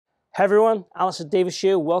Hey everyone, Alistair Davies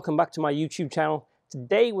here. Welcome back to my YouTube channel.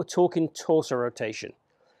 Today we're talking torso rotation.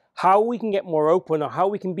 How we can get more open or how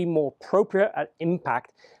we can be more appropriate at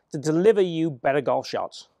impact to deliver you better golf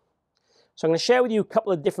shots. So I'm going to share with you a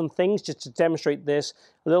couple of different things just to demonstrate this.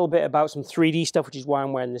 A little bit about some 3D stuff, which is why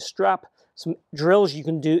I'm wearing this strap. Some drills you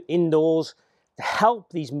can do indoors to help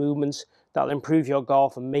these movements that'll improve your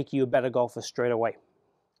golf and make you a better golfer straight away.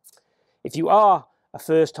 If you are a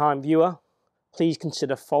first-time viewer, please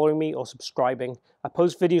consider following me or subscribing. I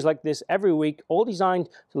post videos like this every week, all designed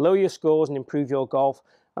to lower your scores and improve your golf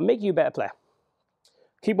and make you a better player.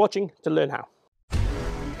 Keep watching to learn how.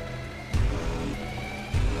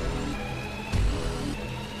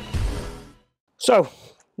 So,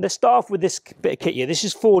 let's start off with this bit of kit here. This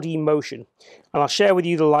is 4D motion, and I'll share with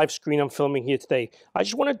you the live screen I'm filming here today. I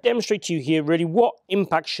just want to demonstrate to you here really what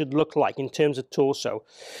impact should look like in terms of torso.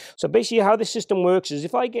 So basically how this system works is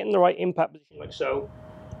if I get in the right impact position like so,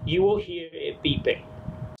 you will hear it beeping.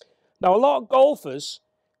 Now a lot of golfers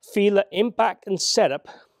feel that impact and setup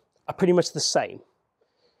are pretty much the same.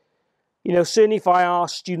 You know, certainly if I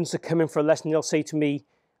ask students to come in for a lesson, they'll say to me,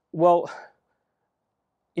 well,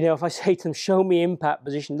 you know, if I say to them, show me impact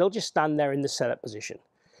position, they'll just stand there in the setup position.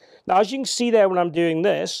 Now, as you can see there when I'm doing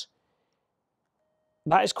this,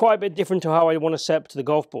 that is quite a bit different to how I want to set up to the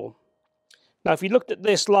golf ball. Now, if you looked at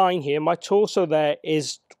this line here, my torso there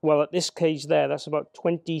is, well, at this cage there, that's about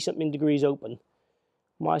 20-something degrees open.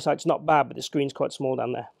 My side's not bad, but the screen's quite small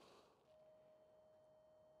down there.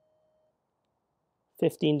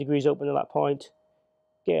 15 degrees open at that point,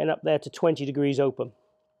 getting up there to 20 degrees open.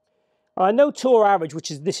 I know tour average,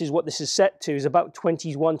 which is this is what this is set to, is about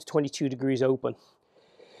 21 to 22 degrees open.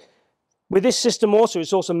 With this system also,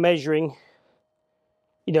 it's also measuring,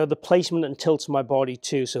 you know, the placement and tilt of my body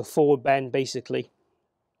too, so forward bend basically.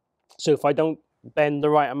 So if I don't bend the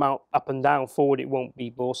right amount up and down forward, it won't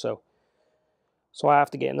beep also. So I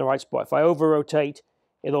have to get in the right spot. If I over rotate,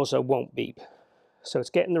 it also won't beep. So it's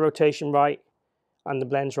getting the rotation right and the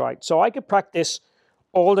blends right. So I could practice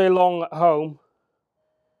all day long at home,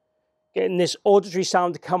 getting this auditory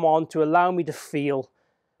sound to come on to allow me to feel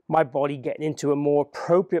my body getting into a more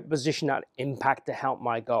appropriate position at impact to help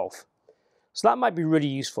my golf. So that might be really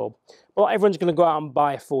useful. But not everyone's going to go out and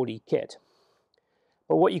buy a 4D kit.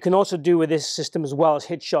 But what you can also do with this system as well is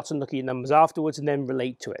hit shots and look at your numbers afterwards and then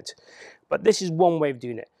relate to it. But this is one way of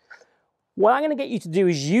doing it. What I'm going to get you to do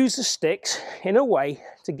is use the sticks in a way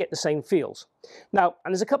to get the same feels. Now,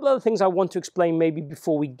 and there's a couple of other things I want to explain maybe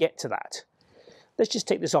before we get to that. Let's just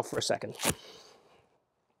take this off for a second.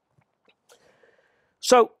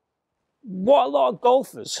 So, what a lot of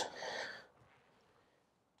golfers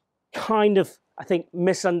kind of, I think,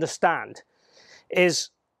 misunderstand is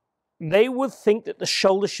they would think that the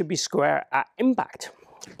shoulders should be square at impact,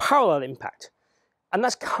 parallel impact. And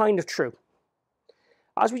that's kind of true.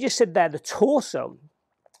 As we just said there, the torso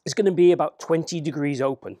is going to be about 20 degrees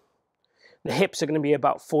open. The hips are going to be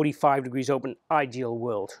about 45 degrees open, ideal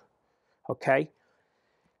world. Okay?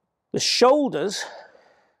 The shoulders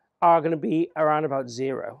are going to be around about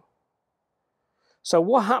 0. So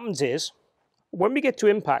what happens is, when we get to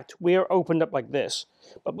impact, we are opened up like this.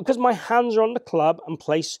 But because my hands are on the club and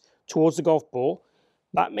placed towards the golf ball,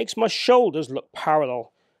 that makes my shoulders look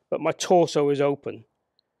parallel, but my torso is open.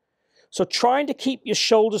 So trying to keep your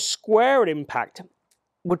shoulders square at impact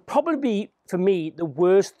would probably be, for me, the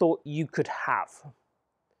worst thought you could have.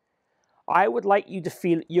 I would like you to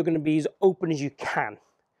feel that you're going to be as open as you can.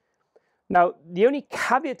 Now, the only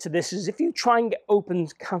caveat to this is if you try and get open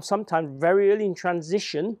sometimes very early in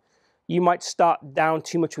transition, you might start down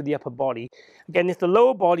too much with the upper body. Again, if the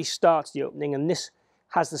lower body starts the opening and this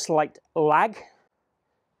has the slight lag,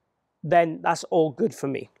 then that's all good for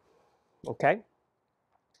me, okay?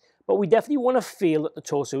 But we definitely want to feel that the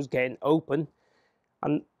torso is getting open,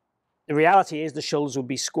 and the reality is the shoulders will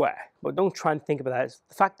be square. But don't try and think about that. It's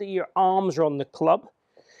the fact that your arms are on the club,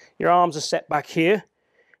 your arms are set back here,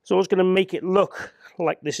 it's always going to make it look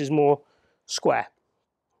like this is more square,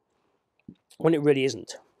 when it really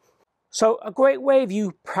isn't. So a great way of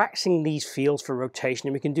you practicing these feels for rotation,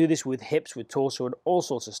 and we can do this with hips, with torso, and all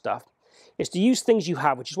sorts of stuff, is to use things you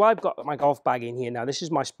have, which is why I've got my golf bag in here now. This is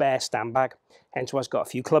my spare stand bag, hence why it's got a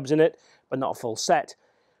few clubs in it, but not a full set.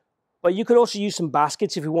 But you could also use some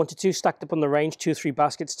baskets if you wanted to, stacked up on the range, 2 or 3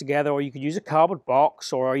 baskets together, or you could use a cardboard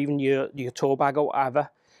box, or even your tour bag or whatever.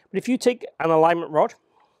 But if you take an alignment rod,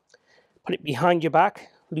 put it behind your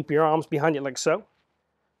back, loop your arms behind it like so,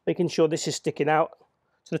 making sure this is sticking out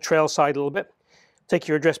to the trail side a little bit. Take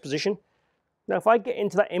your address position. Now if I get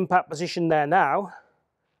into that impact position there now,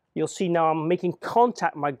 you'll see now I'm making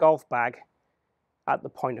contact with my golf bag at the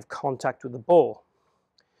point of contact with the ball.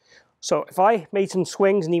 So if I made some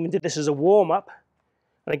swings and even did this as a warm-up,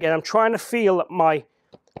 and again, I'm trying to feel that my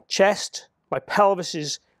chest, my pelvis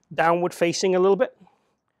is downward facing a little bit.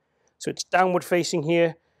 So it's downward facing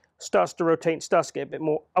here, starts to rotate, starts to get a bit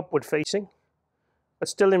more upward facing. But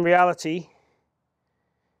still in reality,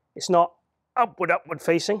 it's not upward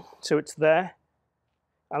facing, so it's there.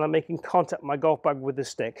 And I'm making contact with my golf bag with the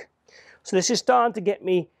stick. So this is starting to get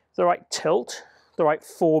me the right tilt, the right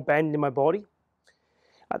forward bend in my body.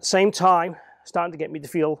 At the same time, starting to get me to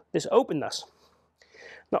feel this openness.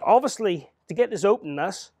 Now obviously, to get this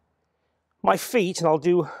openness, my feet, and I'll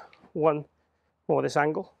do one more this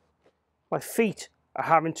angle, my feet are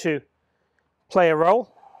having to play a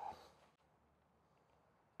role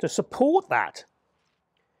to support that.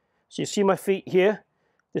 So you see my feet here,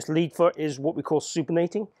 this lead foot is what we call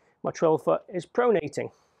supinating, my trail foot is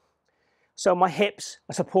pronating. So my hips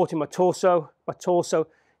are supporting my torso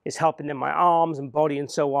is helping in my arms and body and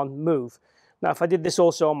so on move. Now if I did this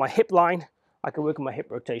also on my hip line, I could work on my hip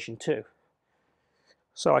rotation too.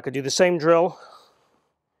 So I could do the same drill.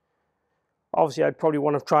 Obviously I'd probably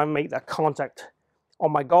want to try and make that contact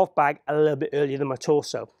on my golf bag a little bit earlier than my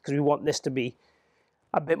torso, because we want this to be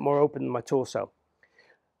a bit more open than my torso.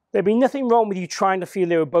 There'd be nothing wrong with you trying to feel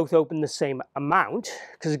they were both open the same amount,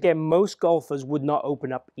 because again, most golfers would not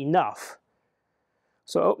open up enough.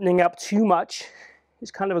 So opening up too much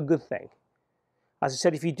is kind of a good thing. As I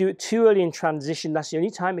said, if you do it too early in transition, that's the only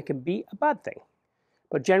time it can be a bad thing.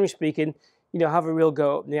 But generally speaking, you know, have a real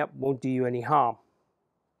go opening up, won't do you any harm.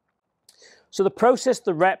 So the process,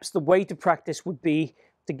 the reps, the way to practice would be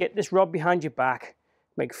to get this rod behind your back,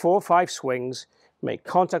 make 4 or 5 swings, make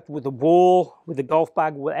contact with the wall, with the golf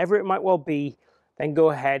bag, whatever it might well be, then go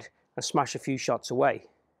ahead and smash a few shots away.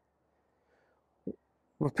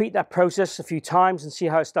 Repeat that process a few times and see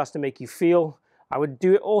how it starts to make you feel. I would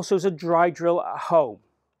do it also as a dry drill at home.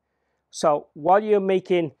 So while you're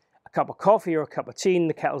making a cup of coffee or a cup of tea and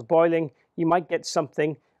the kettle's boiling, you might get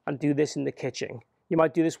something and do this in the kitchen. You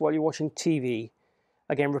might do this while you're watching TV.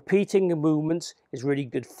 Again, repeating the movements is really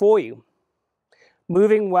good for you.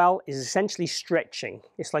 Moving well is essentially stretching.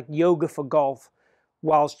 It's like yoga for golf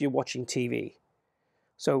whilst you're watching TV.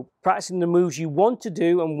 So practicing the moves you want to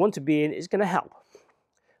do and want to be in is going to help.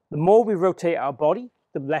 The more we rotate our body,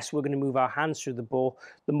 the less we're going to move our hands through the ball,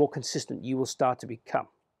 the more consistent you will start to become.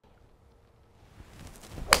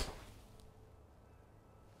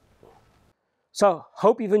 So,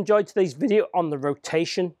 hope you've enjoyed today's video on the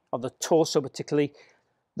rotation of the torso, particularly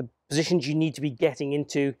the positions you need to be getting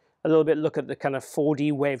into, a little bit look at the kind of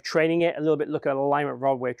 4D way of training it, a little bit look at alignment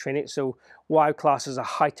rod way of training it. So WRX class is a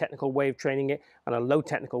high technical way of training it and a low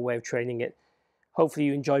technical way of training it. Hopefully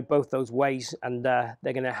you enjoy both those ways, and they're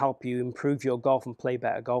going to help you improve your golf and play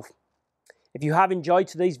better golf. If you have enjoyed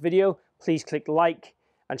today's video, please click like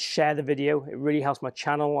and share the video. It really helps my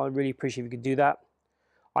channel. I really appreciate if you could do that.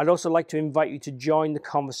 I'd also like to invite you to join the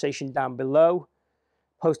conversation down below.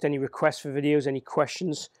 Post any requests for videos, any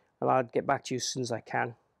questions, and I'll get back to you as soon as I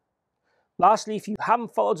can. Lastly, if you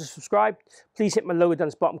haven't followed or subscribed, please hit my logo down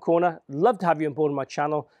the bottom corner. I'd love to have you on board my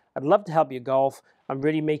channel. I'd love to help you golf and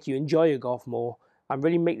really make you enjoy your golf more and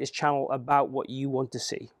really make this channel about what you want to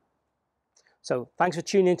see. So thanks for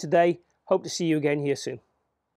tuning in today. Hope to see you again here soon.